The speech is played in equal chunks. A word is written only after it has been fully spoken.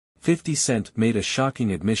50 Cent made a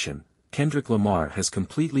shocking admission: Kendrick Lamar has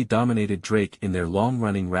completely dominated Drake in their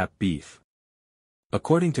long-running rap beef.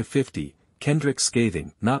 According to 50, Kendrick's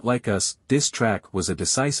scathing "Not Like Us" diss track was a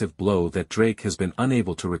decisive blow that Drake has been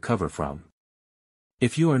unable to recover from.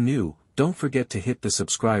 If you are new, don't forget to hit the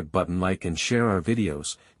subscribe button, like and share our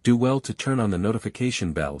videos. Do well to turn on the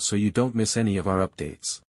notification bell so you don't miss any of our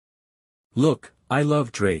updates. "Look, I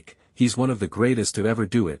love Drake, he's one of the greatest to ever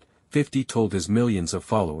do it," 50 told his millions of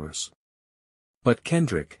followers. But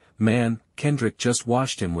Kendrick, man, Kendrick just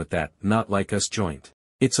washed him with that "Not Like Us" joint.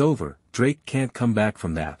 It's over, Drake can't come back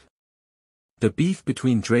from that. The beef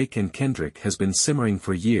between Drake and Kendrick has been simmering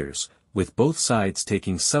for years, with both sides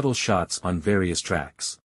taking subtle shots on various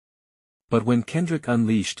tracks. But when Kendrick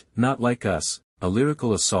unleashed "Not Like Us," a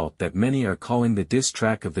lyrical assault that many are calling the diss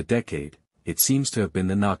track of the decade, it seems to have been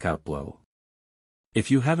the knockout blow. If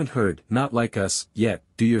you haven't heard "Not Like Us" yet,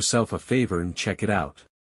 do yourself a favor and check it out.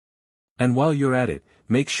 And while you're at it,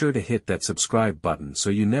 make sure to hit that subscribe button so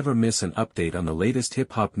you never miss an update on the latest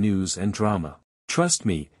hip-hop news and drama. Trust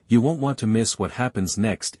me, you won't want to miss what happens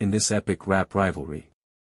next in this epic rap rivalry.